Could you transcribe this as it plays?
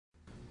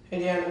Hey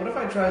Dan, what if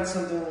I tried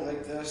something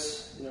like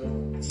this? You know,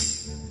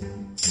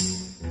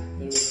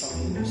 maybe we'll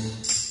copy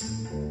this.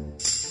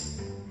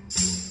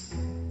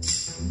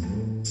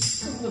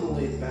 A little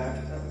laid back.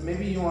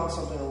 Maybe you want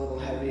something a little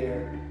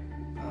heavier.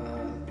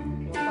 Well,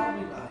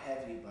 probably not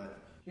heavy, but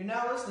you're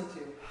now listening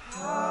to.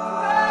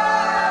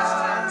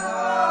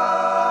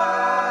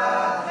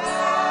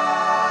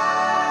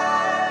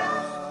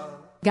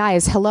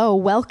 Guys, hello,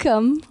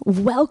 welcome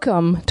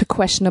to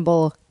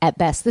Questionable at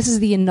Best. This is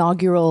the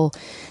inaugural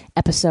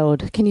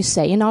episode. Can you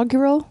say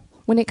inaugural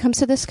when it comes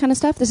to this kind of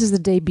stuff? This is the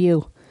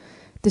debut.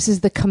 This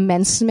is the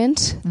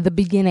commencement, the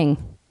beginning.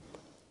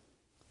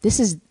 This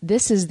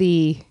is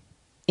the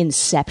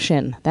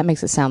inception. That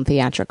makes it sound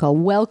theatrical.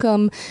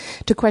 Welcome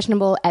to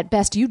Questionable at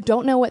Best. You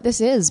don't know what this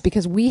is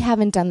because we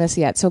haven't done this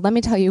yet. So let me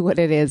tell you what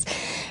it is.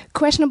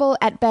 Questionable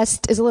at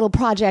Best is a little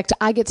project.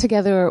 I get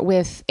together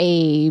with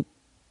a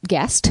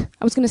guest.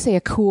 I was going to say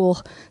a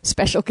cool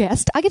special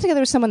guest. I get together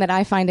with someone that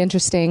I find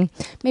interesting,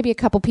 maybe a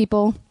couple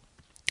people,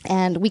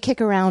 and we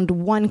kick around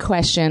one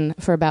question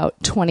for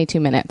about 22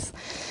 minutes.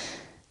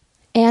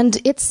 And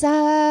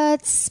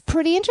it's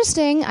pretty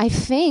interesting. I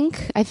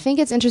think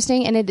it's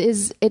interesting, and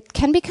it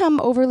can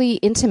become overly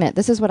intimate.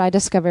 This is what I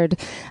discovered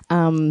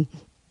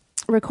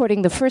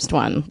recording the first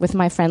one with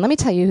my friend. Let me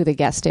tell you who the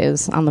guest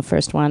is on the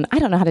first one. I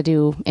don't know how to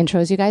do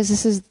intros, you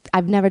guys.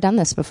 I've never done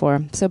this before,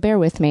 so bear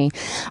with me.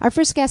 Our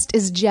first guest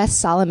is Jess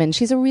Solomon.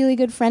 She's a really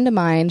good friend of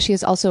mine. She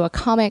is also a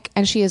comic,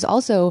 and she is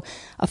also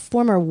a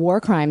former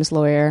war crimes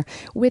lawyer,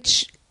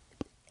 which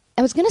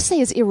I was going to say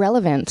is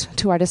irrelevant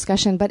to our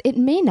discussion, but it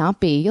may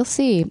not be. You'll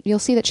see. You'll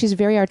see that she's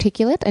very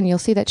articulate, and you'll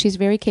see that she's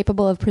very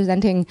capable of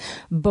presenting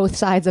both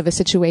sides of a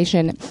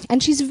situation.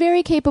 And she's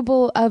very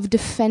capable of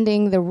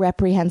defending the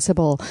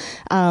reprehensible.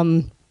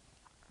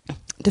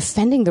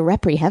 Defending the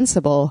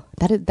reprehensible.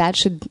 That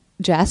should,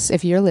 Jess,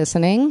 if you're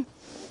listening,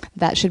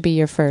 that should be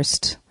your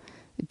first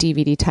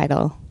DVD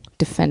title.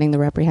 Defending the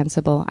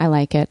reprehensible. I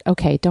like it.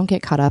 Okay, don't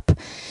get caught up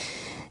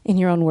in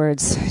your own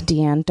words,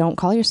 Deanne. Don't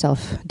call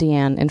yourself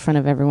Deanne in front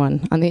of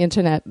everyone on the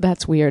internet.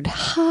 That's weird.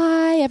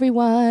 Hi,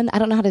 everyone. I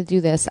don't know how to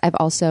do this. I've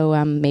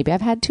also, maybe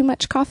I've had too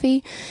much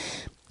coffee.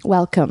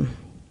 Welcome.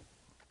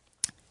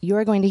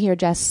 You're going to hear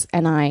Jess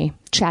and I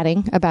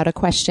chatting about a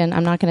question.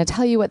 I'm not going to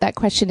tell you what that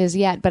question is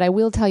yet, but I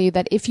will tell you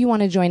that if you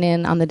want to join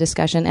in on the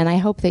discussion, and I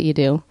hope that you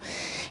do,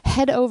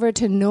 head over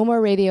to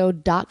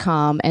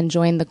nomoreradio.com and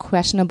join the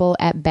Questionable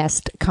at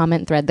Best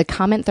comment thread. The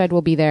comment thread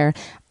will be there.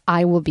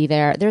 I will be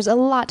there. There's a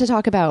lot to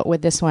talk about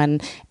with this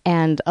one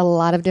and a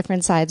lot of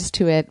different sides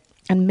to it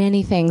and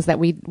many things that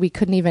we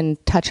couldn't even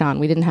touch on.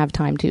 We didn't have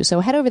time to.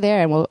 So head over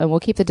there and we'll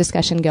keep the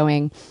discussion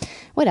going.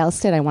 What else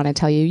did I want to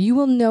tell you? You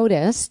will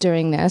notice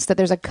during this that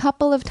there's a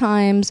couple of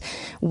times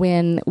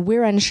when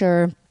we're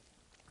unsure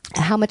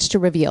how much to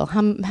reveal,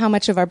 how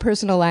much of our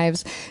personal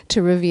lives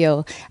to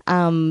reveal.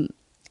 And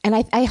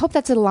I hope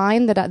that's a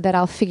line that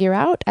I'll figure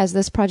out as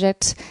this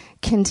project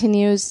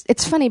continues.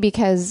 It's funny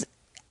because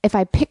if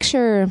I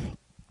picture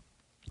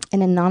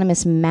an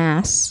anonymous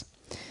mass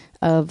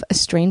of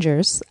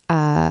strangers,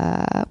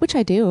 which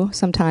I do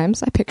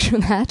sometimes, I picture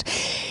that,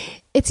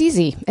 it's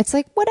easy. It's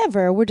like,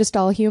 whatever, we're just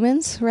all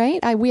humans, right?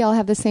 We all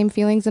have the same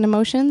feelings and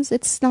emotions.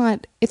 It's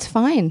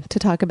fine to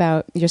talk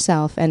about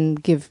yourself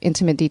and give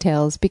intimate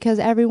details because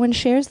everyone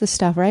shares this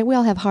stuff, right? We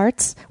all have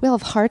hearts. We all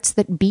have hearts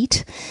that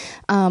beat.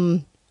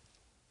 Oh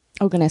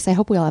goodness, I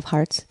hope we all have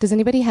hearts. Does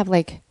anybody have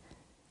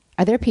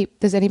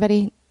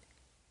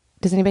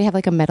does anybody have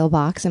like a metal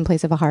box in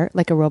place of a heart,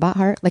 like a robot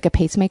heart, like a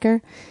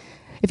pacemaker?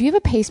 If you have a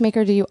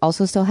pacemaker, do you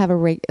also still have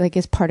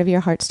is part of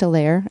your heart still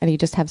there and you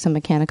just have some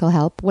mechanical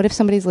help? What if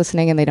somebody's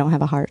listening and they don't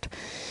have a heart?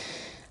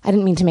 I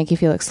didn't mean to make you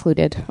feel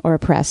excluded or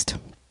oppressed.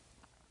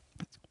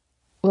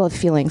 We'll have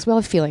feelings.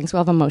 We'll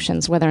have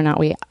emotions, whether or not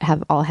we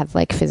all have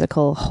like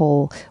physical,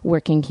 whole,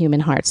 working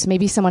human hearts.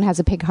 Maybe someone has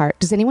a pig heart.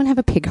 Does anyone have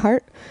a pig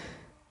heart?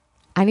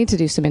 I need to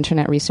do some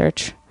internet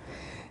research.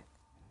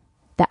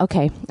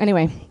 Okay.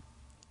 Anyway.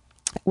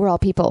 We're all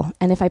people.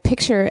 And if I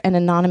picture an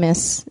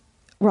anonymous,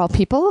 we're all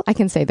people, I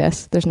can say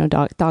this. There's no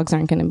dog. Dogs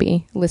aren't going to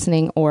be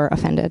listening or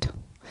offended.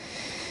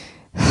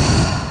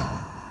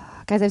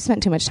 Guys, I've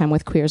spent too much time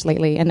with queers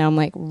lately, and now I'm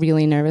like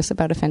really nervous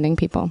about offending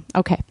people.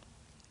 Okay.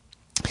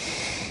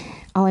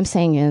 All I'm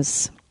saying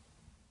is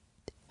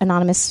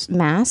anonymous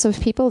mass of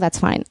people, that's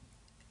fine.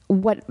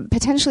 What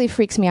potentially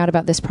freaks me out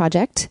about this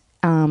project,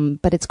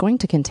 but it's going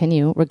to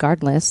continue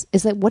regardless,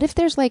 is that what if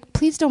there's like,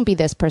 please don't be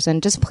this person,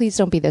 just please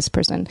don't be this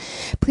person.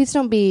 Please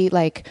don't be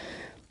like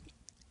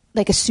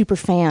a super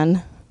fan.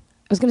 I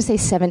was going to say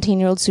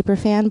 17-year-old super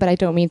fan, but I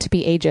don't mean to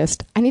be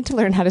ageist. I need to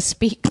learn how to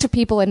speak to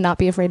people and not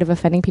be afraid of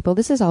offending people.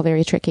 This is all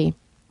very tricky.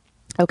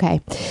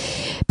 Okay.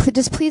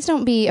 Just please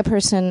don't be a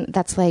person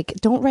that's like,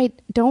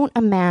 don't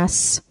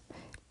amass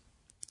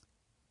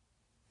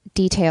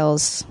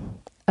details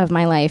of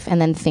my life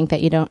and then think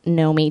that you don't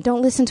know me.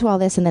 Don't listen to all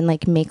this and then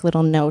like make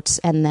little notes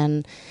and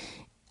then,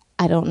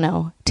 I don't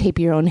know, tape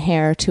your own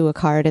hair to a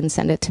card and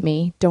send it to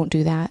me. Don't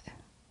do that.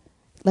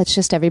 Let's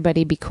just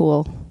everybody be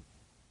cool.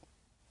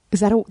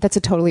 That's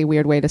a totally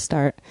weird way to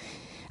start.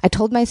 I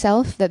told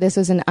myself that this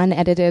is an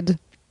unedited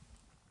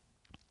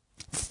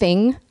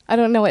thing. I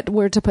don't know what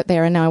word to put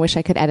there, and now I wish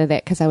I could edit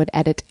it, because I would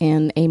edit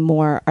in a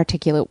more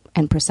articulate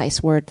and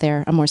precise word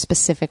there, a more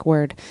specific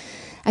word.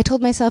 I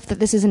told myself that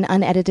this is an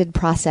unedited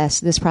process.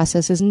 This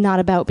process is not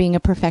about being a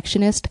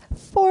perfectionist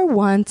for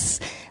once,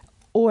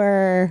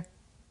 or...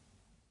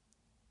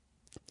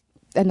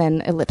 And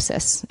then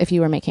ellipsis. If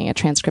you were making a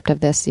transcript of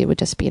this, it would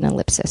just be an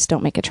ellipsis.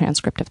 Don't make a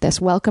transcript of this.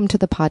 Welcome to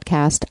the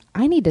podcast.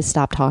 I need to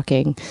stop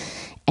talking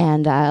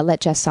and let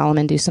Jess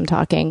Solomon do some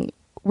talking.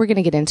 We're going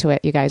to get into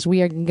it, you guys.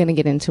 We are going to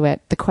get into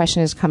it. The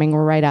question is coming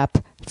right up.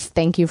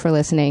 Thank you for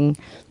listening.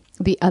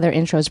 The other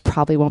intros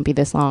probably won't be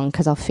this long,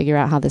 because I'll figure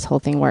out how this whole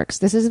thing works.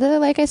 This is the,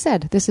 like I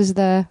said, this is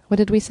the, what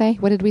did we say?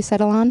 What did we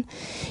settle on?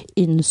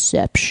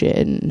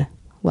 Inception.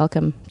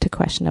 Welcome to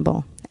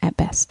Questionable at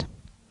Best.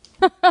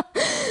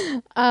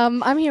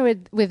 I'm here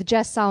with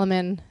Jess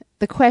Solomon.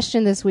 The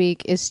question this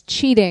week is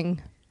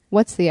cheating.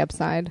 What's the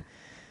upside?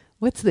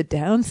 What's the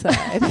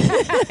downside?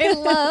 I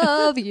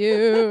love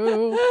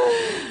you.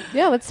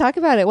 Yeah, let's talk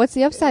about it. What's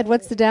the upside?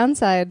 What's the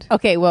downside?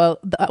 Okay, well,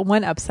 the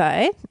one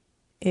upside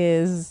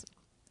is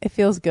it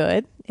feels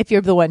good if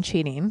you're the one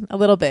cheating a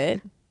little bit.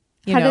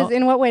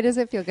 In what way does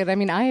it feel good? I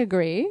mean, I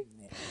agree.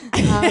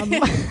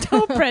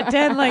 Don't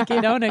pretend like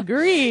you don't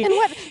agree. And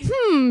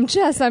what?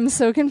 Jess, I'm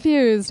so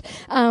confused.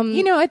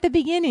 At the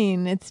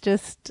beginning, it's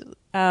just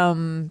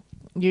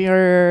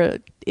you're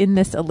in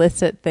this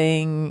illicit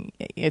thing.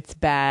 It's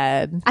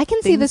bad. I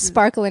can see the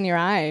sparkle in your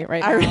eye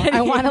right now.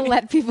 I want to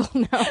let people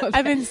know.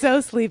 I've been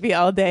so sleepy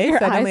all day. Your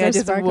Suddenly, eyes are I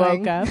just sparkling.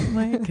 woke up. I'm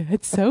like,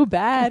 it's so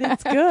bad.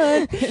 It's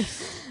good.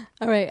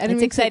 All right,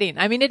 It's exciting.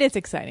 I mean, it is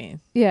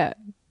exciting. Yeah,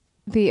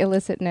 the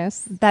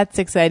illicitness. That's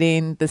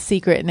exciting. The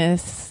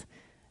secretness.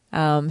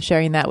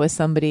 Sharing that with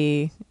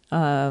somebody,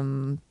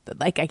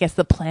 like I guess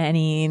the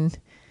planning.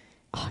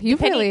 Oh,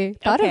 you've really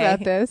thought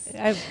about this.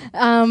 I've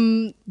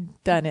done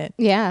it.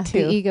 Yeah,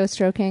 too. the ego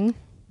stroking.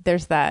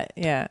 There's that,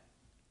 yeah.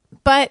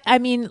 But I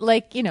mean,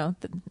 like,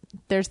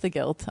 there's the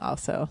guilt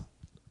also.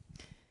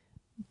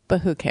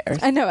 But who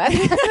cares? I know.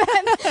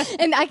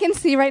 And I can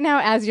see right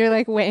now as you're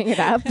like weighing it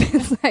up,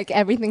 it's like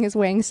everything is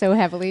weighing so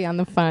heavily on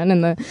the fun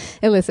and the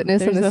illicitness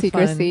There's and the the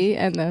secrecy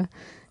and the...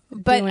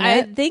 But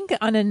I think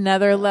on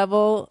another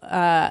level,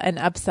 an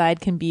upside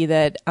can be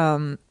that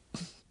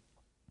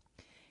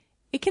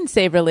it can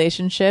save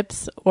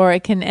relationships or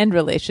it can end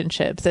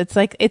relationships. It's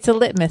like, it's a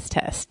litmus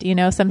test.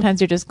 Sometimes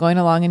you're just going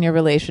along in your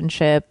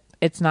relationship.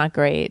 It's not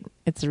great.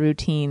 It's a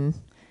routine.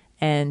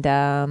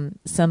 And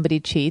somebody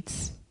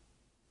cheats,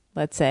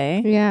 let's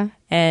say. Yeah.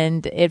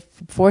 And it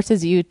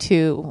forces you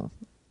to,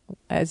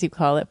 as you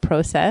call it,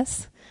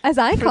 process. As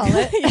I call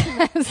it.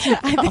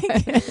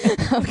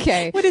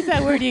 Okay. What is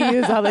that word you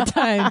use all the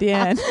time,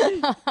 Deanne?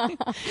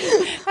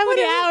 How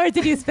many hours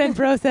did you spend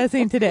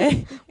processing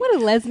today? What do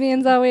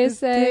lesbians always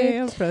say?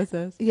 Damn,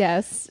 process.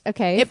 Yes.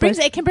 Okay.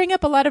 It can bring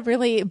up a lot of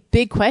really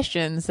big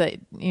questions that,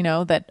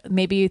 that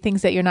maybe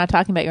things that you're not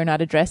talking about, you're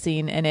not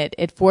addressing, and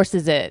it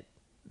forces it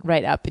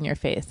right up in your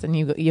face. And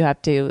you have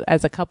to,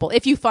 as a couple,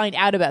 if you find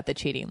out about the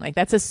cheating, like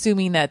that's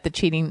assuming that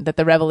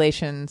the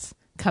revelations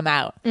come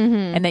out,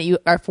 and that you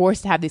are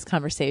forced to have these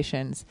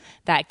conversations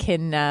that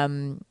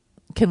can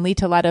lead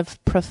to a lot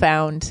of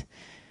profound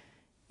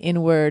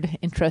inward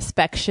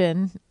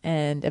introspection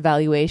and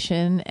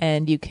evaluation,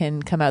 and you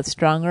can come out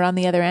stronger on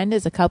the other end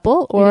as a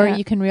couple, or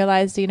you can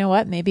realize,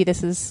 maybe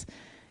this is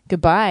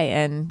goodbye,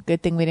 and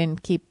good thing we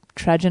didn't keep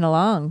trudging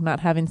along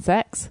not having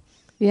sex.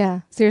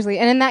 Yeah, seriously.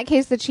 And in that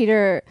case, the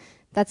cheater,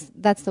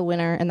 that's the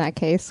winner in that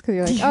case, because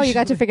you're like, oh, you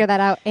got to figure that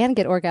out and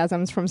get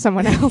orgasms from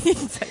someone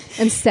else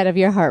instead of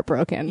your heart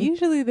broken.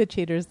 Usually the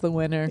cheater's the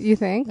winner. You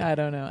think? I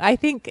don't know. I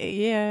think,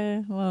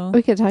 yeah, well.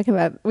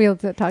 We'll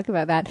talk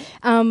about that.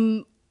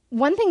 One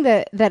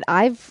thing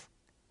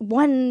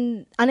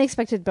one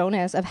unexpected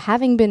bonus of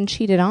having been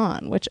cheated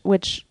on,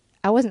 which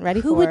I wasn't ready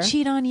for. Who would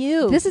cheat on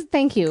you?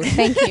 Thank you.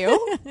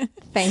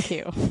 Thank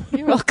you.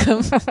 You're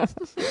welcome.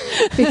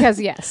 Because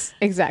yes,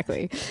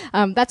 exactly.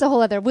 That's a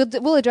whole other,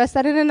 we'll address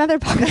that in another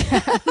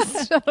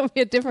podcast. That'll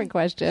be a different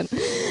question.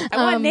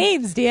 I want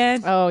names,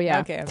 Deanne. Oh yeah.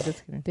 Okay, I'm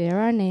just kidding.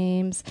 There are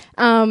names.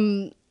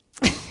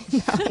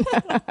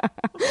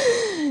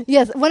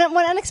 Yes. One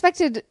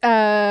unexpected,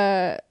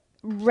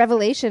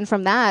 revelation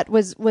from that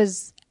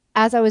was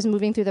as I was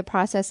moving through the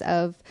process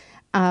of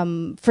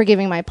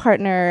forgiving my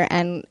partner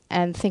and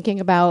thinking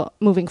about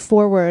moving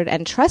forward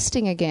and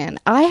trusting again,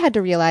 I had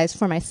to realize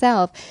for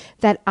myself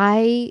that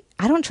I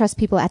don't trust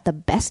people at the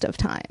best of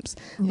times.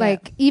 Yeah.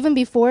 Like even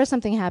before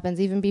something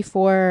happens, even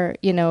before,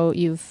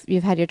 you've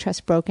had your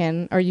trust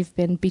broken or you've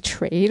been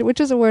betrayed, which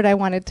is a word I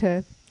wanted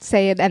to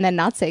say it and then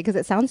not say because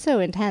it sounds so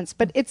intense,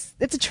 but it's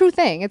a true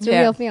thing. It's a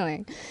real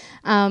feeling.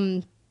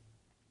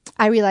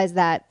 I realized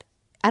that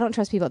I don't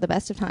trust people at the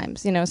best of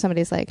times. You know,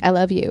 somebody's like, I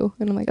love you.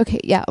 And I'm like, okay,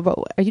 yeah, but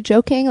are you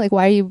joking? Like,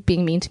 why are you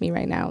being mean to me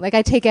right now? Like,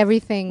 I take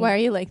everything Why are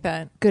you like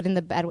that? good in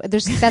the bad way.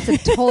 That's a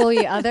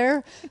totally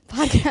other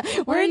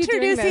podcast. We're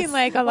introducing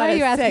like a lot Why are of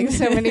you asking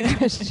so many segments.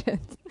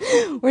 questions?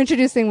 We're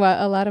introducing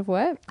a lot of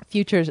what?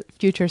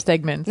 Future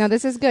segments. No,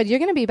 this is good. You're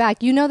going to be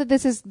back. You know that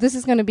this is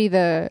going to be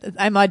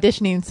I'm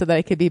auditioning so that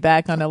I could be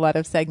back on a lot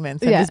of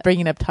segments. I'm just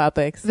bringing up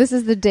topics. this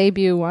is the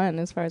debut one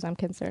as far as I'm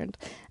concerned.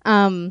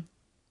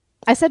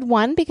 I said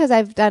one because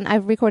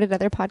I've recorded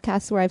other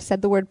podcasts where I've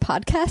said the word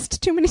podcast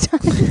too many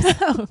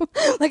times.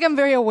 Like I'm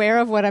very aware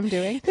of what I'm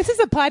doing. This is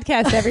a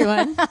podcast,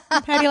 everyone.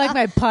 How do you like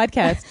my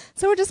podcast?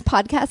 So we're just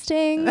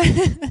podcasting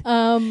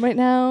right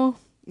now.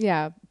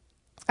 Yeah.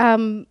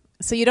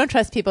 So you don't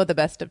trust people at the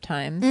best of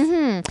times.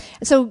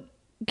 So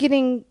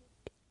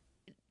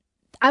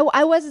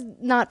I was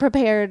not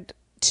prepared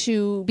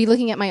to be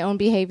looking at my own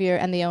behavior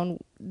and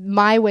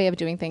my way of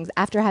doing things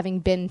after having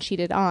been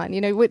cheated on. You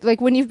know, like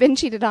when you've been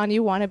cheated on,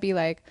 you want to be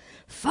like,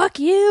 fuck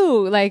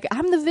you. Like,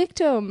 I'm the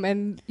victim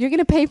and you're going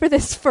to pay for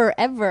this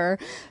forever.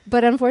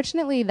 But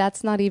unfortunately,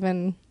 that's not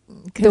even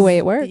the way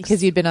it works.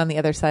 Because you've been on the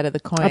other side of the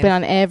coin. I've been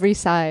on every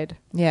side.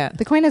 Yeah.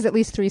 The coin has at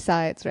least 3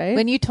 sides, right?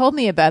 When you told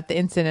me about the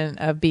incident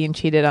of being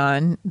cheated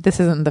on, this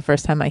isn't the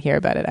first time I hear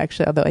about it,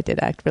 actually, although I did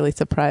act really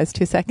surprised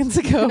 2 seconds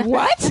ago.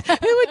 What?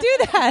 Who would do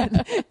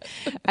that?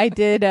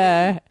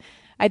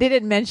 I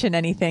didn't mention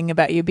anything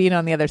about you being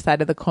on the other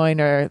side of the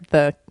coin or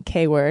the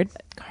K word,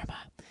 karma.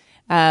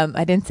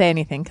 I didn't say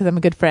anything because I'm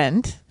a good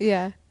friend.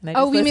 Yeah. And I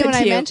just You mean when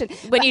I you. mentioned...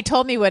 When you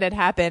told me what had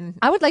happened.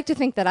 I would like to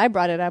think that I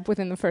brought it up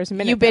within the first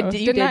minute. You did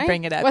did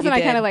bring it up. Wasn't You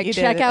I kind of did. like, You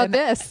check did. out And-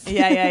 this?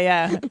 Yeah.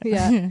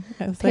 Yeah.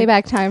 I was like,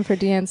 Payback time for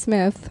Deanne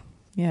Smith.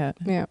 yeah.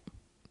 Yeah.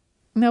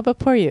 No, but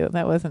poor you.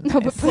 That wasn't No,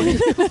 nice.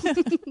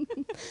 but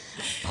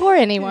poor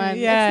anyone.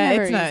 Yeah, it's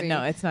it's never not. easy.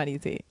 No, it's not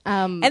easy.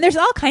 And And there's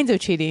all kinds of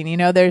cheating. You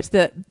know, there's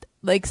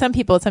like some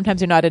people,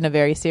 sometimes you're not in a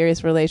very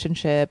serious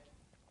relationship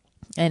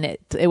and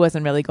it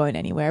wasn't really going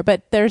anywhere.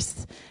 But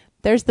there's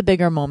the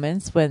bigger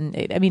moments when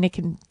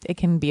it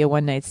can be a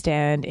one night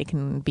stand. It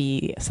can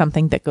be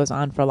something that goes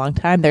on for a long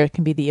time. There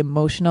can be the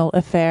emotional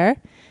affair.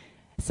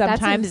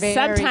 Sometimes very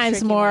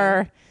tricky more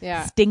one.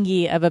 Yeah.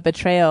 stingy of a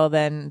betrayal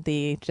than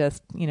the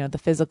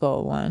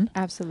physical one.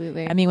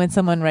 Absolutely. I mean, when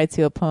someone writes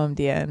you a poem,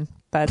 Deanne,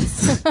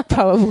 that's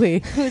probably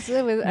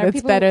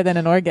that's better than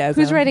an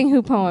orgasm. Who's writing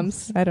who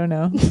poems? I don't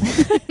know.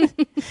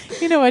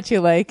 You know what you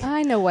like.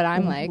 I know what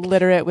I'm like.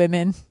 Literate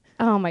women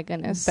Oh my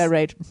goodness. that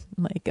write,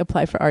 like,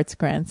 apply for arts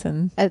grants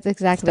and That's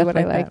exactly stuff what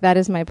like I like. that. That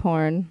is my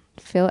porn.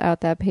 Fill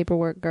out that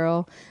paperwork,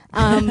 girl.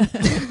 I'm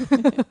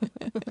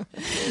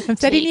setting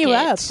Take you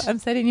up. it. I'm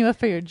setting you up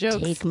for your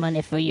jokes.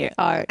 money for your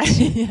art.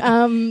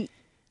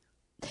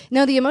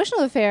 No, the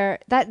emotional affair,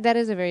 that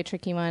is a very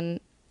tricky one,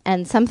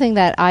 and something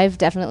that I've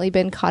definitely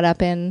been caught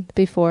up in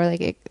before,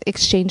 like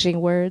exchanging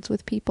words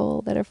with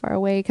people that are far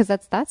away, because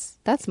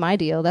that's my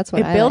deal. That's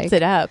what It I builds like.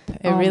 it up.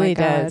 It Oh my really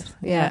God. does.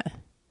 Yeah.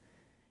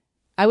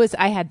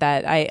 I had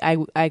that.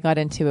 I got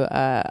into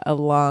a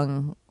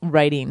long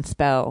writing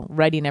spell,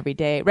 writing every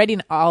day,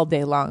 writing all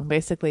day long,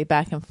 basically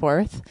back and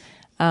forth.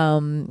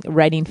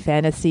 Writing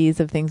fantasies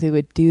of things we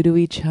would do to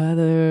each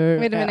other.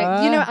 Wait a minute.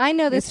 I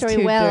know this it's story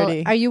too well.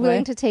 dirty. Are you willing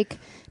What? to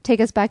take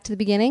us back to the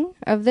beginning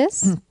of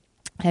this?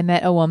 I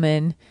met a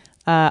woman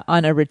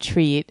on a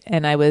retreat,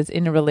 and I was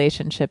in a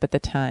relationship at the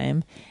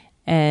time,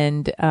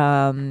 and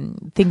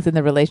things in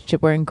the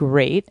relationship weren't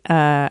great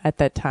at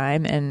that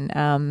time, and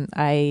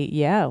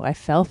I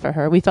fell for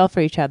her. We fell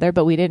for each other,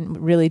 but we didn't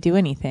really do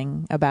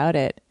anything about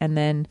it. And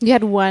then You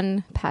had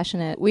one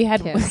passionate we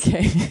had kiss.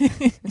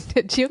 okay.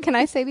 Did you? Can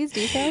I say these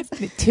details?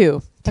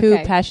 two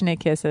Okay. passionate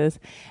kisses,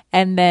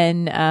 and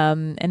then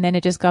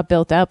it just got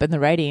built up in the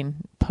writing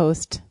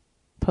post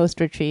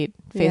retreat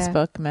Yeah.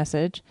 Facebook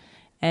message.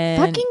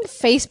 And Fucking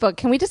Facebook.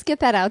 Can we just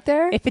get that out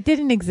there? if it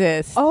didn't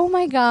exist, Oh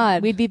my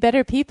God. we'd be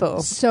better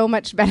people. So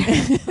much better.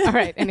 All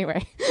right.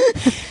 Anyway,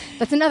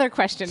 that's another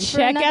question. for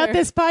Check out another-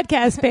 this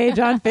podcast page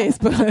on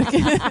Facebook.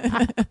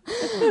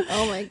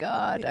 Oh my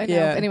God. I know.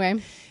 Yeah.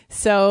 Anyway.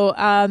 So,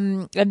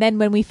 and then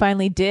when we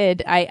finally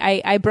did,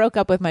 I broke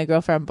up with my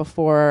girlfriend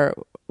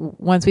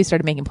once we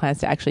started making plans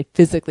to actually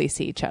physically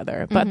see each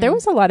other. But there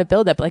was a lot of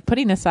buildup, like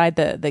putting aside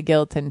the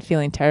guilt and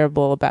feeling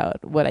terrible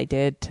about what I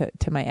did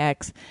to my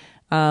ex.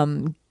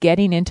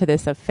 Getting into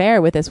this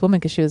affair with this woman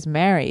because she was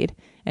married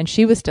and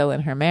she was still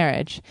in her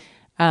marriage.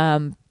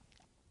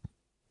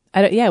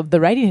 The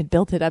writing had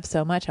built it up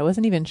so much. I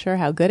wasn't even sure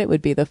how good it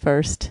would be the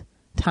first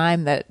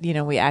time that,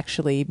 we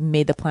actually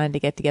made the plan to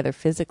get together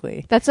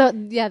physically. That's another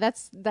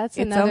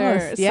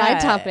almost- side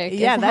topic.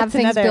 yeah, Is that's have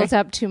things another- built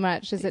up too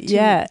much? Is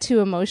it too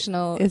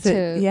emotional? Is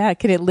it? Yeah.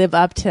 Can it live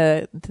up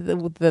to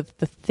the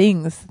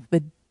things,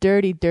 the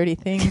dirty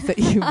things that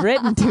you've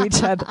written to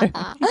each other?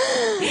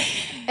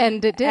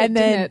 And it did. And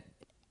then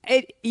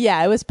didn't it?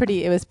 it was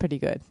pretty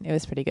good. It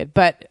was pretty good.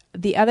 But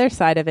the other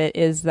side of it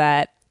is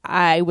that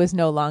I was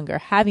no longer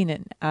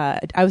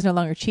I was no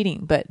longer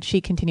cheating, but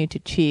she continued to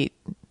cheat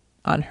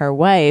on her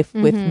wife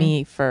with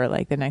me for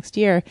like the next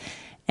year.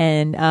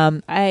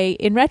 And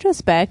in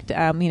retrospect,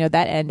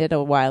 that ended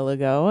a while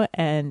ago.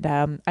 And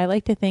I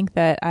like to think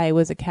that I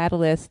was a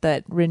catalyst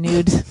that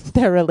renewed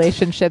their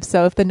relationship.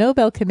 So if the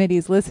Nobel Committee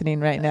is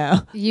listening right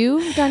now,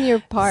 You've done your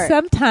part.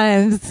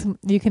 sometimes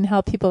you can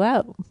help people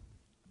out.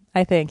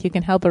 I think you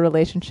can help a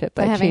relationship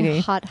by having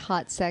cheating.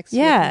 hot sex.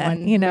 Yeah, with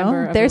one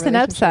member of a there's an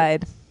relationship.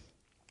 upside.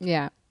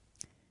 Yeah.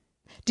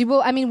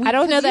 I mean, I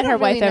don't know 'cause that you her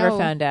wife really ever know-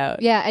 found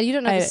out. Yeah, and you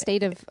don't know I- the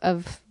state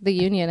of the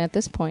union at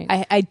this point.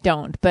 I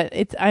don't, but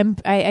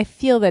I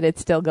feel that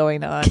it's still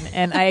going on,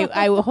 and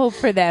I will hope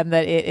for them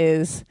that it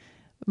is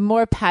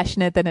more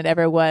passionate than it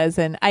ever was.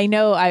 And I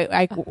know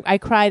I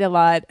cried a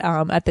lot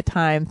at the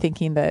time,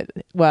 thinking that,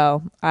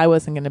 well, I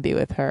wasn't going to be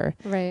with her,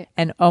 Right.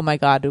 and oh my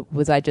God,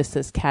 was I just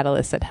this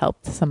catalyst that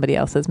helped somebody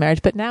else's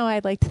marriage? But now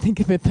I like to think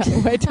of it that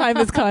way. Time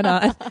has gone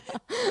on.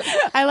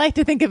 I like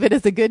to think of it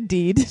as a good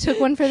deed. Took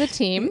one for the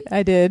team.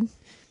 I did.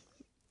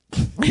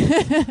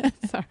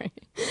 Sorry.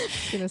 I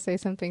was going to say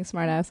something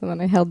smart ass and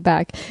then I held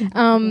back.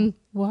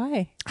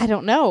 Why? I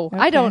don't know. Okay.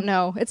 I don't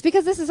know. It's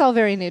because this is all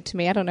very new to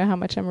me. I don't know how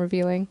much I'm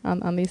revealing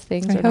on these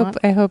things or not.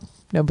 I hope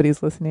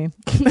nobody's listening.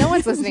 No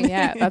one's listening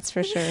yet, that's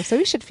for sure. So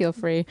we should feel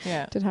free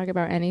Yeah. to talk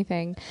about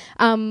anything.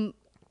 When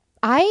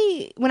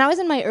I was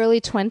in my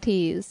early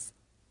 20s,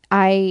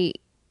 I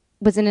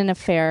was in an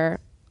affair,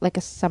 like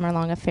a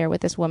summer-long affair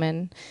with this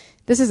woman.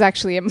 This is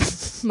actually a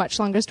much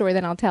longer story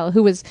than I'll tell,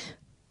 who was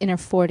in her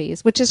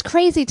 40s, which is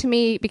crazy to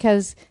me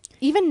because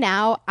even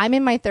now, I'm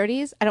in my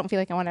 30s. I don't feel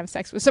like I want to have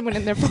sex with someone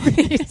in their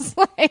 40s.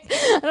 Like,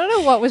 I don't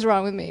know what was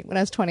wrong with me when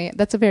I was 20.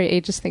 That's a very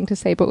ageist thing to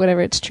say, but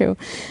whatever, it's true.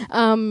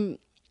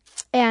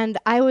 And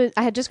I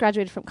had just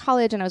graduated from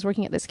college and I was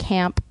working at this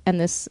camp, and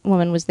this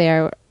woman was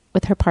there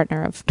with her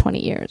partner of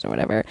 20 years or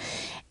whatever.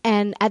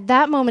 And at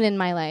that moment in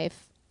my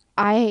life,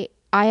 I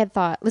had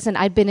thought, listen,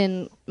 I'd been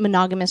in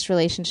monogamous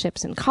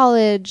relationships in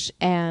college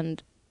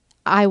and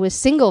I was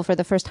single for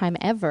the first time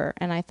ever.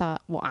 And I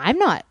thought, well, I'm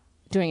not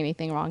doing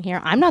anything wrong here.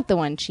 I'm not the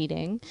one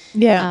cheating.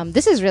 Yeah.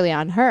 This is really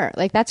on her.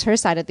 Like, that's her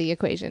side of the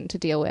equation to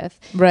deal with.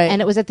 Right.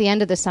 And it was at the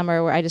end of the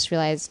summer where I just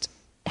realized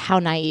how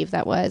naive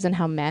that was and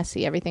how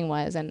messy everything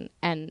was, and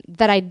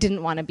that I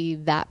didn't want to be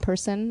that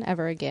person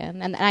ever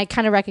again. And I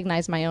kind of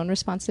recognized my own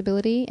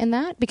responsibility in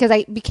that because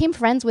I became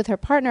friends with her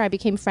partner. I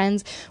became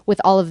friends with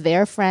all of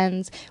their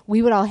friends.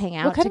 We would all hang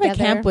out What kind together. of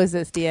a camp was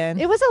this, Deanne?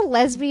 It was a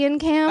lesbian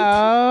camp.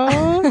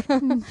 Oh,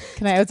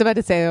 I was about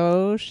to say,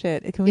 oh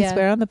shit! Can we Yeah.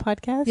 swear on the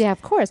podcast? Yeah,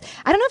 of course.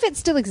 I don't know if it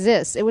still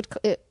exists.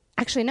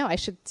 Actually, no, I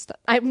should.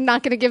 I'm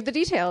not going to give the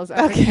details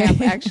of the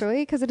camp,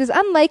 actually, because it is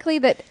unlikely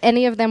that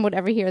any of them would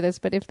ever hear this.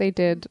 But if they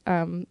did,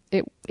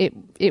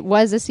 it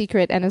was a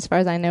secret, and as far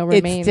as I know,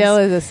 remains It still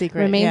is a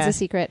secret. remains yeah. a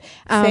secret.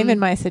 Same in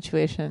my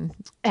situation.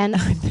 And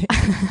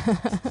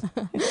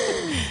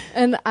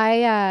and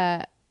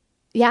I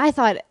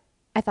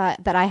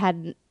thought that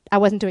I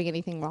wasn't doing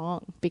anything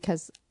wrong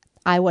because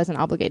I wasn't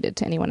obligated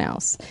to anyone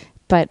else.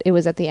 But it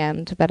was at the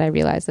end that I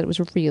realized that it was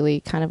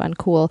really kind of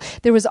uncool.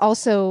 There was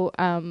also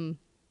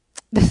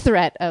the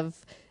threat of,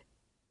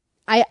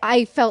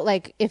 I felt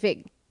like if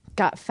it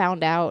got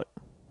found out,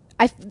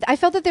 I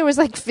felt that there was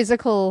like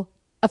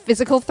a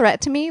physical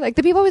threat to me. Like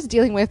the people I was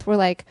dealing with were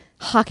like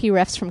hockey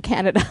refs from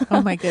Canada.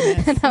 Oh my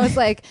goodness. And I was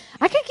like,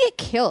 I could get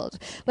killed.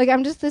 Like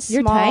I'm just this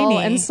You're small tiny.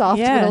 and soft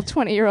Yeah. little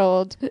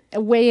 20-year-old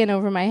way in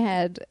over my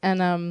head.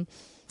 And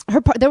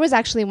there was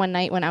actually one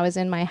night when I was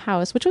in my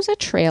house, which was a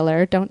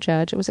trailer. Don't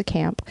judge. It was a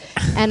camp.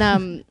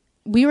 And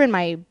we were in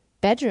my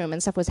bedroom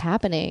and stuff was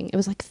happening. It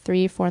was like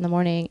 3 or 4 in the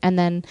morning. And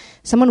then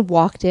someone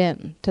walked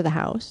in to the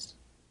house,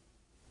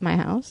 my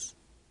house,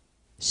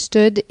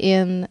 stood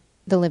in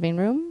the living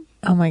room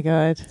Oh my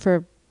god!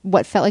 for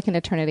what felt like an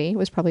eternity. It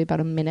was probably about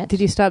a minute. Did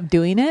you stop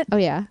doing it? Oh,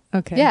 yeah.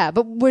 Okay. Yeah,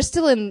 but we're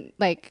still in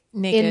like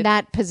Naked. in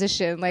that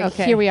position. Like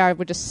Okay. here we are,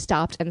 we're just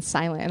stopped and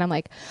silent. And I'm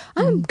like,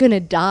 I'm gonna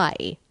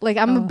die. Like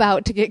I'm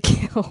about to get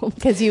killed.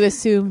 Because you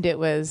assumed it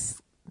was.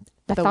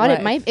 I the thought it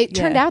wife. might. It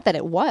turned Yeah. out that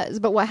it was.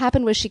 But what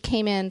happened was she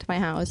came into my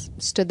house,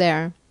 stood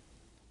there,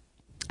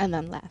 and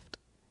then left.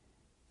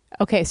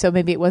 Okay, so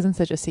maybe it wasn't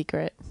such a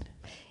secret.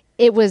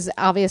 It was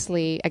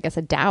obviously, I guess,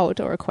 a doubt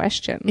or a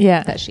question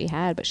Yeah. that she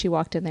had. But she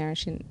walked in there and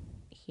she didn't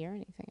hear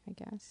anything, I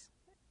guess.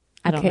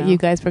 I don't Okay, know. you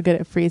guys were good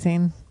at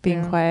freezing,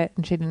 being Yeah. quiet,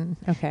 and she didn't.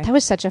 Okay. That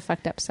was such a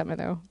fucked up summer,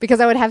 though, because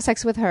I would have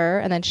sex with her,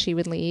 and then she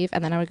would leave,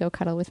 and then I would go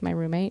cuddle with my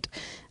roommate.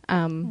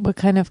 What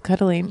kind of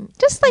cuddling?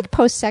 Just like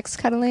post-sex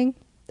cuddling.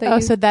 that Oh,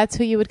 you- so that's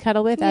who you would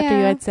cuddle with after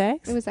you Yeah. had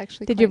sex? it was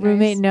actually. Did quite your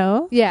roommate nice.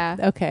 know? Yeah.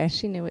 Okay.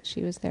 She knew what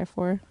she was there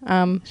for.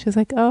 She was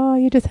like, "Oh,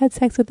 you just had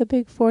sex with a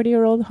big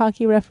 40-year-old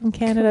hockey ref from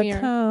Canada. here.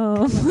 Come,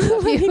 love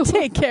let me you.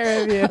 take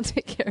care of you." I'll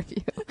take care of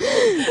you.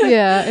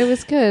 Yeah, it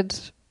was good.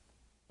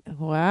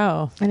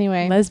 Wow.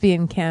 Anyway,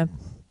 Lesbian camp.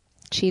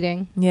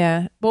 cheating.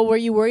 Yeah. Well, were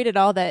you worried at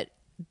all that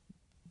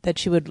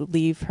she would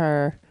leave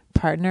her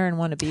partner and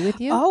want to be with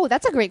you? Oh,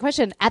 that's a great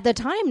question. At the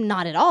time,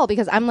 not at all,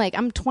 because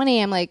I'm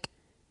 20.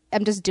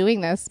 I'm just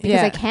doing this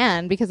because Yeah. I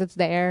can, because it's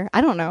there.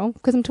 I don't know,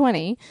 because I'm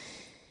 20.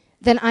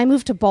 then I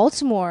moved to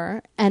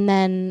Baltimore, and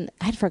then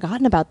I'd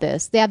forgotten about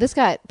this. Yeah, this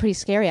got pretty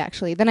scary,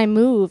 actually. Then I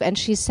move, and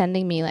she's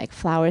sending me like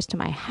flowers to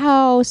my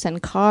house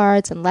and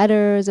cards and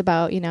letters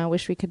about, I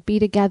wish we could be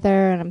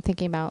together. And I'm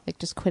thinking about like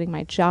just quitting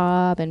my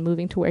job and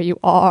moving to where you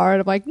are.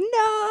 And I'm like, no.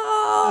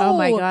 Oh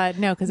my God,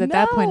 no, because at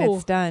that point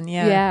it's done.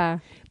 Yeah. Yeah.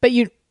 But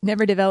you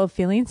never developed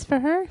feelings for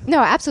her? No,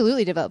 I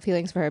absolutely developed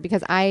feelings for her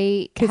because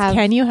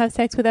can you have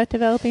sex without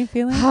developing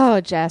feelings? Oh,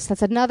 Jess,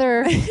 that's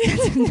another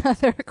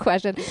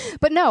question.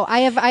 But no, I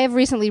have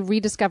recently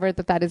rediscovered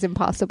that is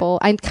impossible.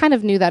 I kind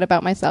of knew that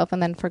about myself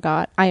and then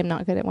forgot. I am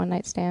not good at one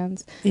night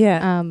stands.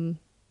 Yeah.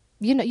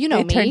 You know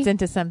it me. Turns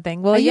into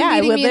something. Well, Are you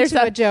leading me there's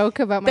into a joke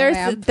about my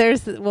lamp?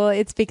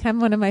 It's become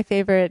one of my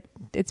favorite.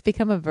 It's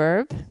become a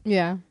verb.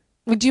 Yeah.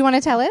 Do you want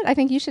to tell it? I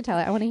think you should tell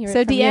it. I want to hear it.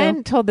 So from Deanne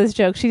you. told this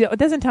joke. She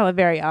doesn't tell it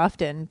very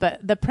often, but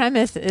the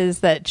premise is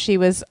that she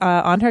was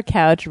on her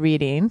couch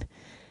reading.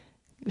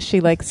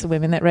 She likes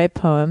women that write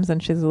poems,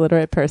 and she's a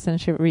literate person.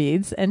 She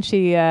reads, and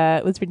she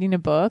was reading a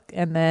book,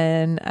 and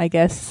then I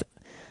guess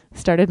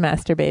started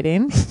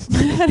masturbating.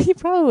 You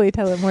probably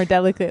tell it more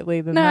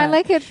delicately than that. No, I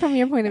like it from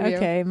your point of view.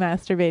 Okay,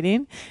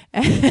 masturbating,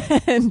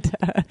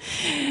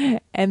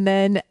 and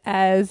then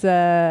as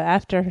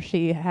after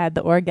she had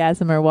the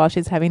orgasm, or while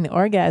she's having the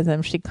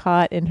orgasm, she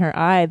caught in her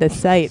eye the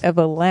sight of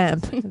a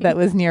lamp that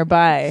was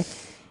nearby,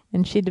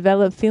 and she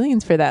developed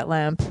feelings for that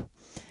lamp.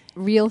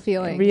 Real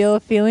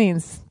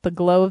feelings. The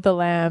glow of the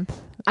lamp.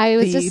 I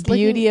was the just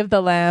beauty of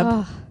the lamp.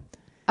 Oh,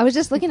 I was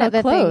just looking at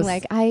that close.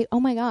 thing like, oh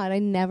my God, I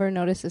never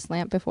noticed this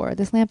lamp before.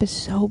 This lamp is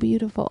so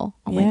beautiful.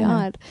 Oh my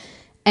God.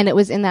 And it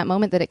was in that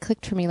moment that it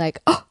clicked for me like,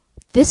 oh,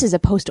 this is a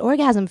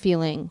post-orgasm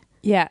feeling.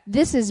 Yeah.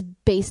 This is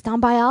based on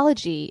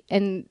biology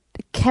and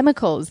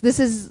chemicals.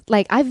 This is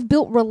like, I've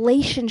built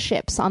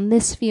relationships on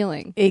this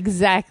feeling.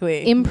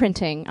 Exactly.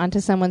 Imprinting onto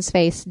someone's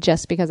face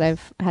just because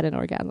I've had an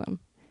orgasm.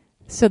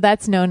 So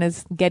that's known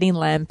as getting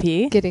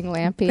lampy. Getting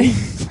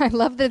lampy. I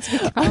love that it's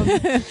become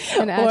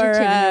an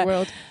adjective in the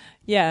world.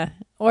 Yeah.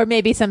 Or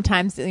maybe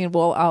sometimes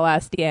I'll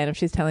ask Deanne if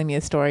she's telling me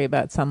a story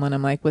about someone.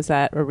 I'm like, was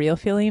that a real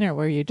feeling or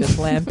were you just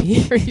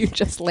lampy? Were you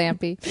just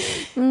lampy?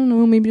 I don't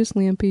know. Maybe just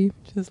lampy.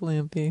 Just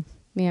lampy.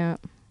 Yeah.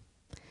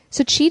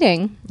 So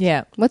cheating.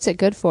 Yeah. What's it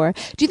good for?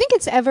 Do you think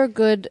it's ever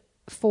good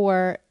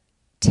for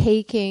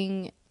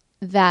taking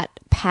that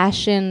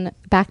passion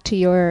back to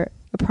your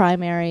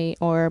primary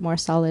or more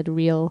solid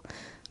real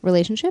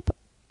relationship?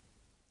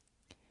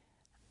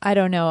 I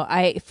don't know.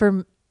 I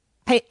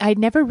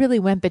never really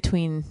went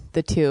between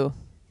the two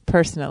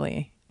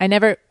personally. I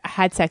never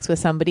had sex with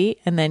somebody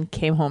and then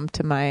came home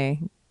to my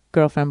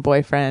girlfriend,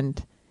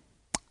 boyfriend,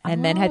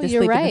 and then had to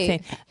sleep in the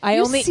same.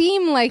 You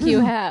seem like you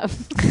have.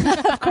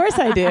 Of course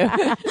I do.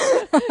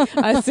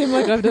 I seem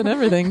like I've done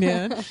everything,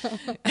 Dan.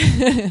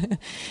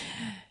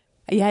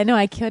 Yeah, no,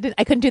 I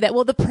couldn't do that.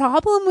 Well, the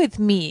problem with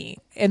me,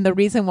 and the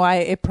reason why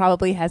it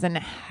probably hasn't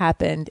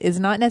happened, is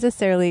not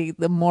necessarily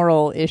the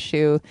moral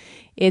issue.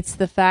 It's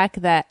the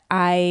fact that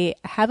I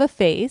have a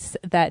face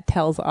that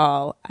tells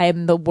all.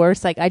 I'm the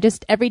worst. Like, I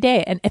just, every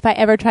day, and if I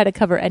ever try to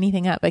cover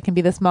anything up, it can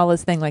be the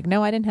smallest thing. Like,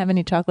 no, I didn't have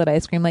any chocolate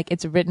ice cream. Like,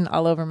 it's written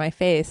all over my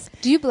face.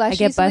 Do you blush I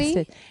get easily?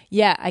 busted.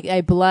 Yeah,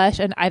 I blush,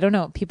 and I don't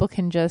know. People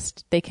and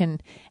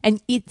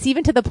it's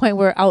even to the point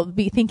where I'll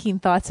be thinking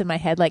thoughts in my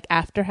head, like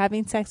after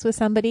having sex with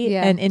somebody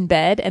and in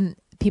bed, and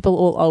people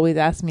will always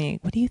ask me,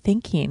 "What are you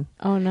thinking?"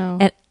 Oh no!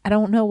 And I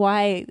don't know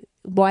why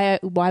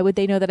would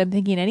they know that I'm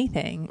thinking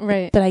anything?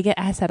 Right. But I get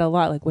asked that a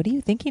lot. Like, what are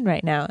you thinking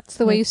right now? It's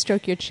the way you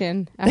stroke your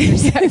chin after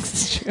sex.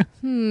 It's true.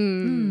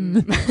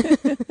 I'm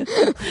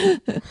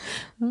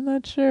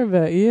not sure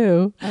about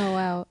you. Oh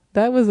wow.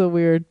 That was a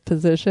weird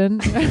position.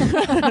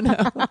 I don't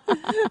know.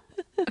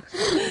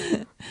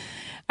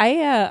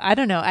 I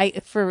don't know.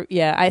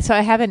 So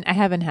I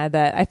haven't had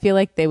that. I feel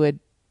like they would,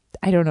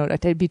 I don't know,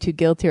 I'd be too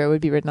guilty or it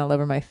would be written all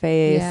over my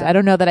face. Yeah. I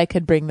don't know that I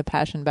could bring the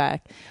passion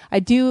back. I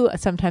do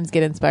sometimes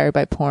get inspired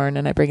by porn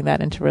and I bring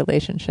that into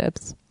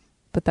relationships,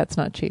 but that's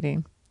not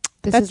cheating.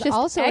 That's just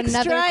also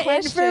extra another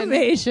question.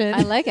 Information.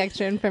 I like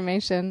extra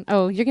information.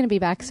 Oh, you're going to be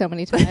back so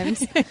many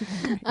times.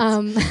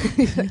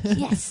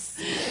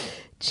 Yes.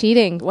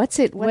 Cheating. What's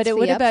it? What's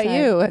What the about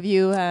upside?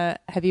 you?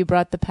 Have you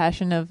brought the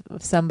passion of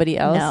somebody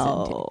else?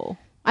 No.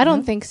 I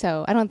don't think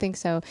so.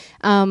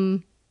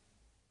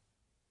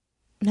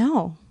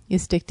 No. You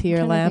stick to your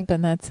trying to lamp think.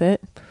 and that's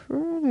it?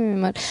 Pretty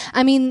much.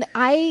 I mean,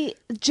 I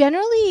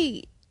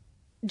generally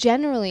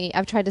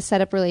I've tried to set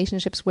up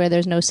relationships where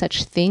there's no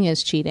such thing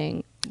as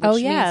cheating. Oh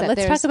which yeah, means that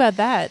let's talk about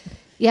that.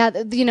 Yeah,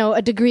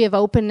 a degree of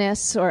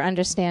openness or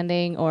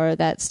understanding, or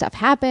that stuff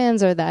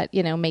happens, or that,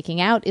 making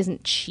out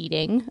isn't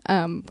cheating.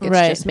 It's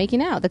Right. just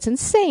making out. That's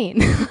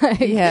insane.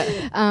 Yeah.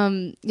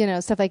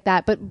 Stuff like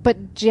that.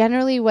 But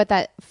generally what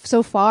that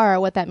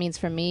means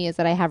for me is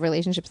that I have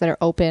relationships that are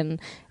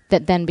open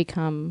that then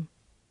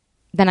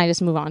I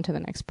just move on to the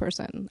next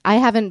person. I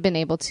haven't been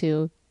able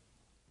to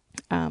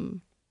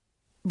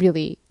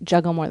really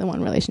juggle more than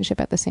one relationship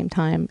at the same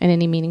time in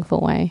any meaningful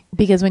way.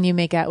 Because when you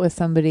make out with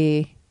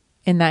somebody,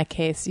 in that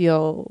case,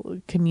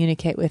 you'll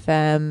communicate with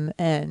them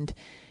and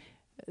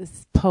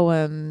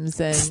poems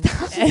and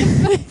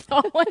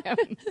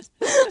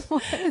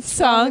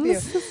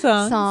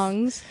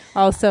songs.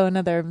 Also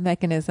another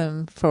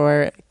mechanism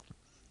for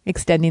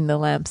extending the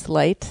lamp's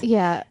light.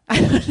 Yeah.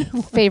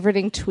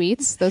 Favoriting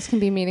tweets. Those can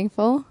be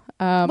meaningful.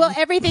 Well,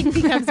 everything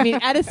becomes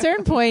meaningful at a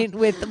certain point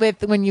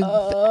with when you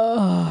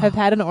have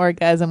had an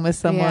orgasm with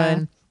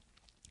someone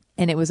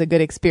and it was a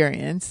good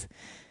experience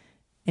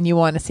and you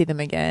want to see them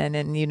again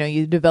and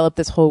you develop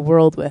this whole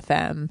world with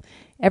them.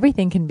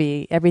 Everything can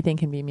be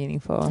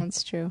meaningful.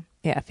 That's true.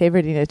 Yeah,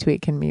 favoriting a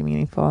tweet can be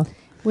meaningful.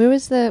 What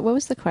was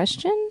the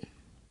question?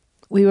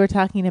 We were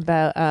talking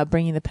about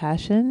bringing the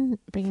passion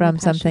from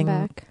something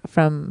back.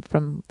 from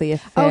the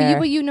affair.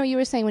 Oh, you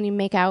were saying when you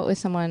make out with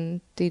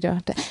someone, you don't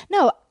have to.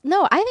 No,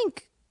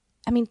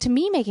 I mean, to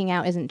me, making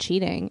out isn't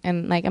cheating,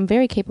 and like I'm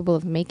very capable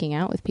of making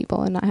out with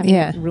people and not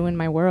having to ruin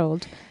my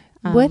world.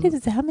 How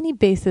many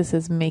bases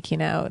is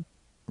making out?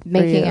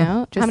 Making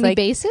out? Just how many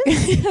bases?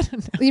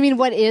 You mean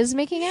what is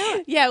making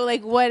out? Yeah,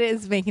 like what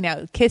is making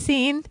out?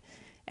 Kissing.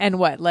 And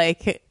what,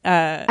 like...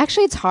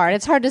 Actually, it's hard.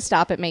 It's hard to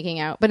stop at making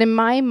out. But in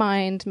my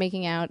mind,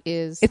 making out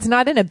is... It's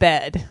not in a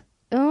bed.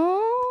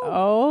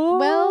 Oh.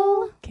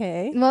 Well...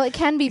 Okay. Well, it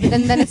can be, but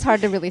then it's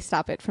hard to really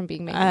stop it from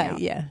being making out.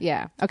 Yeah.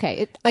 Yeah.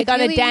 Okay. Like on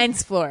a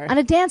dance floor. On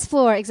a dance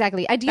floor,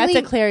 exactly. Ideally...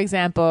 That's a clear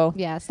example.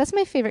 Yes. That's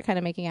my favorite kind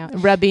of making out.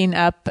 Rubbing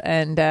up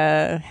and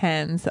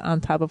hands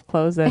on top of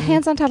clothes. And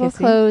hands on top kissing. of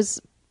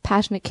clothes,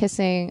 passionate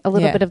kissing, a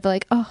little bit of the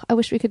like, oh, I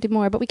wish we could do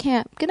more, but we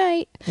can't. Good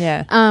night.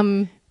 Yeah.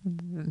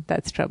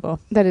 That's trouble.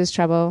 That is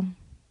trouble.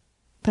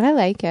 But I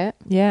like it.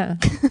 Yeah.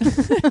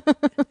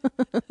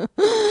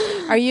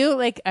 Are you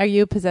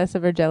a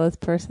possessive or jealous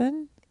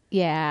person?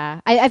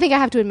 Yeah. I think I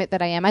have to admit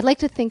that I am. I'd like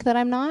to think that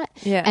I'm not.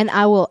 Yeah. And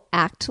I will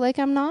act like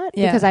I'm not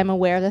because I'm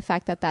aware of the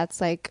fact that that's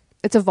like,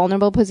 it's a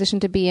vulnerable position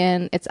to be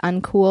in. It's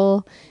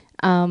uncool.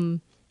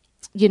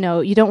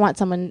 You don't want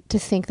someone to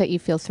think that you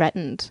feel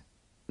threatened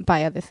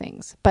by other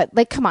things. But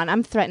like, come on,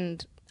 I'm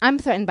threatened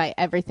by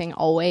everything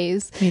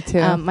always. Me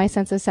too. My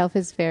sense of self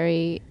is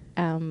very,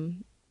 I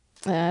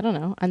don't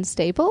know,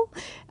 unstable.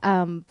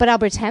 But I'll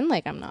pretend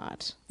like I'm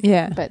not.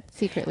 Yeah. But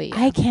secretly, yeah.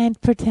 I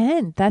can't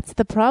pretend. That's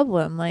the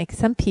problem. Like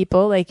some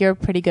people, like you're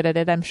pretty good at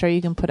it. I'm sure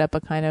you can put up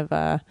a kind of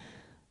a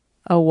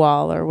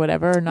wall or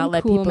whatever, or not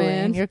let cool, people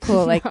man. in. You're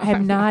cool. Like No,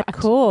 I'm not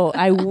cool.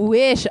 I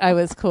wish I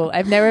was cool.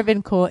 I've never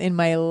been cool in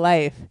my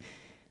life.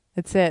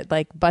 That's it.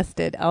 Like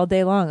busted all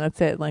day long. That's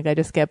it. Like I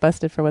just get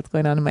busted for what's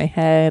going on in my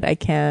head. I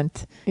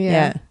can't.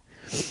 Yeah.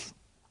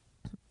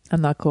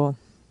 I'm not cool.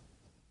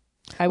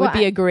 I would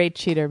be a great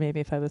cheater maybe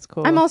if I was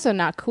cool. I'm also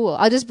not cool.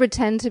 I'll just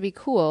pretend to be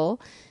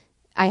cool.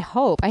 I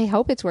hope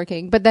it's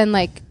working. But then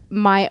like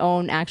my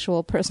own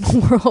actual personal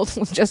world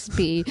will just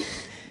be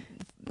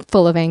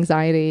full of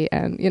anxiety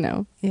and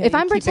if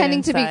I'm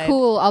pretending to be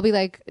cool, I'll be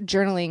like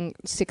journaling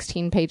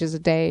 16 pages a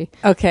day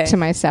to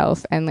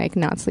myself and like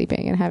not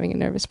sleeping and having a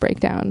nervous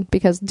breakdown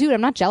because dude,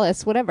 I'm not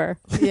jealous, whatever.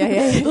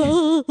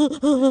 Yeah.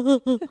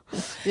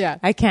 Yeah.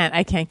 I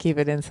can't keep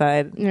it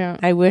inside. Yeah.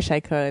 I wish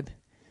I could.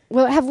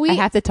 Well, I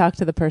have to talk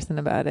to the person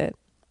about it.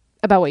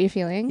 About what you're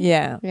feeling?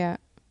 Yeah. Yeah.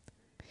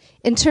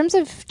 In terms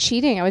of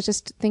cheating, I was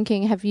just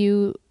thinking, have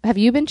you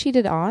been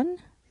cheated on?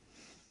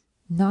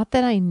 Not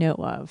that I know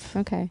of.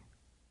 Okay.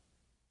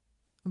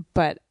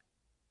 But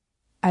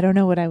I don't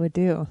know what I would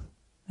do.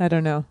 I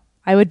don't know.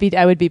 I would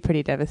be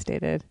pretty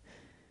devastated.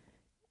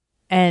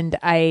 And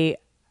I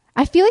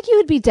feel like you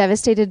would be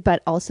devastated,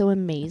 but also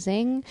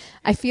amazing.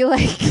 I feel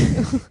like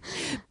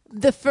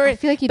I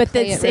feel like you'd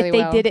play it really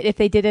well. If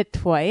they did it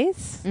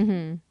twice,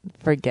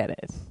 forget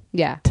it.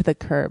 Yeah, to the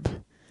curb.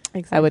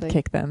 Exactly. I would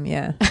kick them.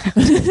 Yeah,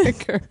 the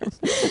curb.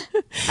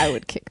 I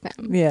would kick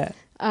them. Yeah.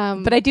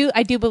 But I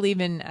do believe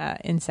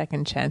in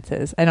second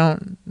chances. I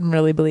don't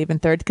really believe in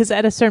third because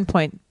at a certain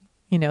point,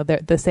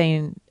 the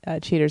saying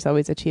cheater's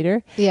always a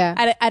cheater.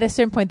 Yeah. At a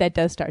certain point, that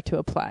does start to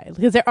apply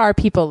because there are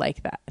people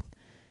like that.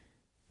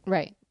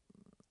 Right.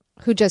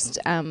 Who just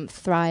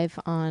thrive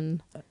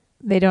on...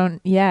 They don't...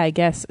 Yeah, I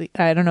guess.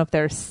 I don't know if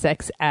they're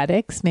sex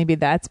addicts. Maybe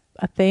that's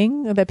a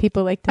thing that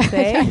people like to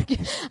say.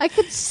 I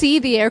could see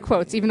the air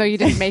quotes, even though you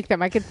didn't make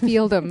them. I could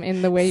feel them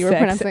in the way you were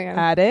pronouncing them.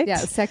 Addict? Yeah,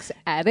 sex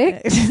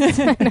addict.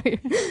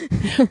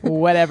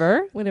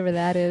 Whatever. Whatever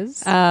that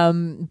is.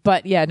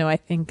 But yeah, no, I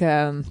think...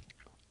 I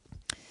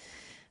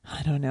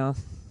don't know.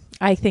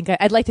 I think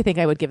I'd like to think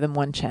I would give them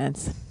one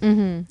chance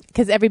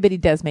because everybody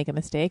does make a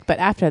mistake, but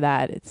after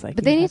that, it's like.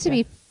 But they need to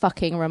be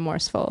fucking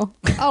remorseful.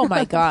 Oh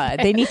my god,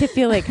 they need to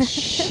feel like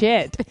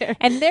shit.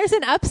 And there's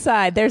an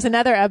upside. There's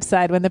another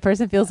upside when the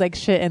person feels like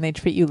shit and they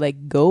treat you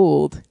like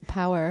gold.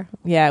 Power.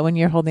 Yeah, when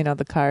you're holding all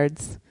the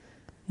cards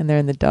and they're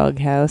in the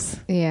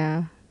doghouse.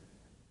 Yeah.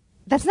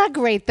 That's not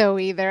great though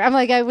either. I'm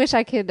like, I wish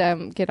I could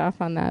get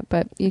off on that,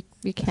 but you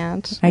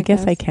can't. I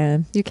guess I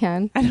can. You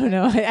can. I don't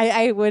know.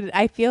 I would.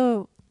 I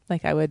feel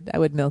like I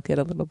would milk it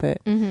a little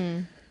bit.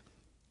 Mm-hmm.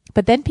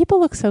 But then people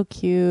look so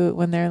cute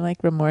when they're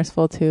like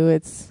remorseful too.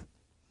 It's,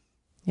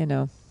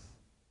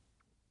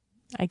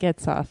 I get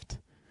soft.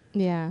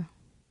 Yeah.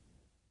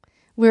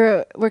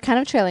 We're kind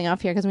of trailing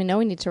off here because we know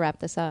we need to wrap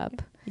this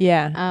up.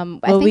 Yeah. I Well,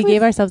 think we we've-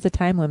 gave ourselves a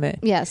time limit.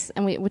 Yes,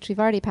 and which we've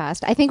already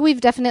passed. I think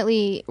we've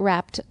definitely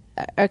wrapped.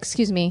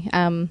 Excuse me.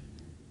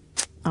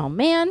 Oh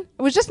man,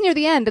 it was just near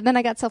the end, and then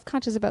I got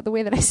self-conscious about the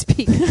way that I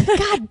speak.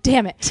 God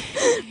damn it!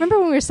 Remember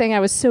when we were saying I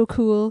was so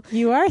cool?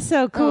 You are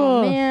so cool.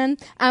 Oh man,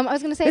 I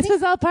was going to say This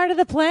was all part of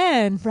the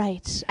plan.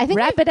 right. I think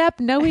Wrap it up.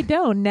 No, we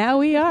don't. Now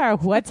we are.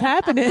 What's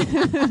happening?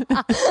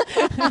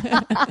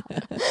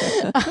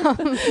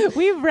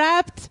 We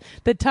wrapped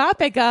the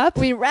topic up.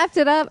 we wrapped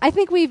it up. I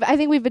think we've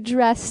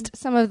addressed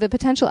some of the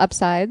potential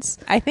upsides.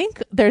 I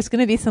think there's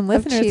going to be some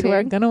listeners who are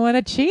cheating. going to want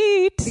to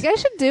cheat. You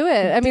guys should do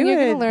it. I mean, Do you're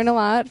going it. to learn a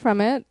lot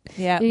from it.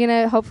 Yeah. You're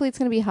gonna. Hopefully, it's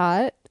going to be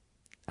hot.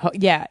 Oh,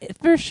 yeah,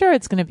 for sure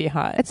it's going to be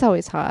hot. It's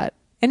always hot.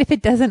 And if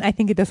it doesn't, I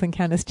think it doesn't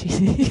count as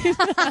cheating.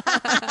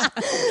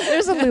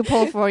 There's a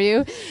loophole for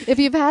you. If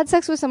you've had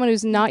sex with someone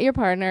who's not your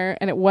partner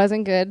and it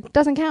wasn't good,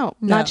 doesn't count.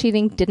 No. Not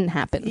cheating didn't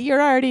happen.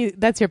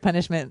 That's your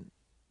punishment.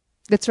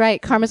 That's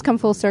right. Karma's come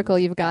full circle.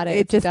 You've got it. It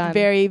It's just done.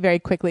 very, very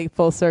quickly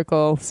full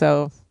circle.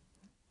 So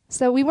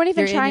So we weren't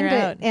even You're in, trying you're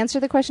to out. answer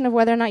the question of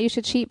whether or not you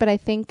should cheat, but I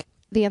think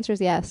the answer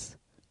is yes.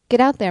 Get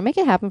out there. Make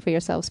it happen for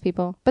yourselves,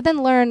 people. But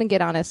then learn and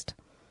get honest.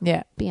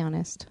 yeah, Be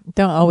honest.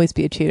 don't always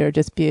be a cheater.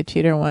 Just be a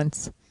cheater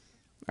once.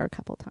 Or a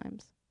couple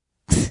times.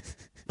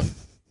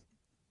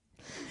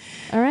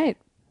 All right.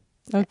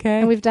 Okay.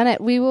 And we've done it.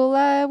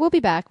 We'll be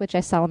back with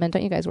Jess Solomon.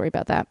 Don't you guys worry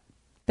about that.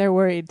 They're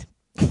worried.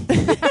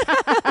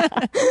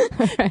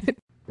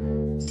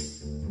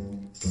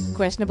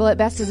 Questionable at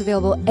Best is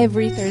available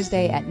every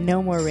Thursday at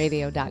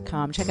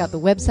nomoreradio.com. Check out the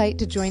website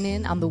to join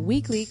in on the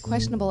weekly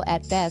Questionable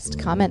at Best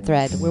comment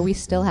thread where we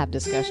still have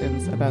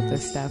discussions about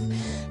this stuff.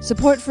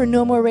 Support for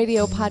No More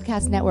Radio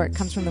Podcast Network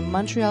comes from the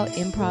Montreal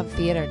Improv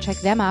Theatre. Check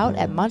them out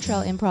at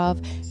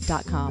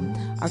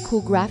montrealimprov.com. Our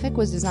cool graphic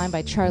was designed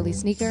by Charlie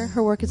Sneaker.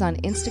 Her work is on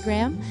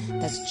Instagram.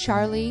 That's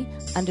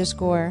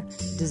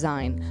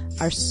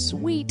Charlie_design. Our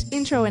sweet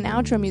intro and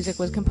outro music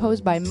was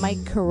composed by Mike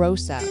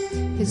Carosa.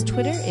 His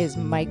Twitter is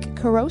Mike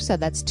Carosa.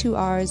 That's 2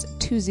 R's,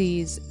 2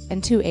 Z's,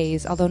 and 2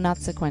 A's, although not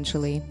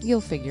sequentially.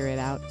 You'll figure it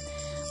out.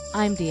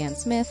 I'm Deanne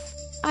Smith.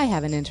 I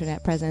have an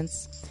internet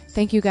presence.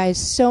 Thank you guys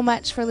so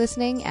much for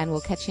listening, and we'll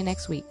catch you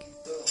next week.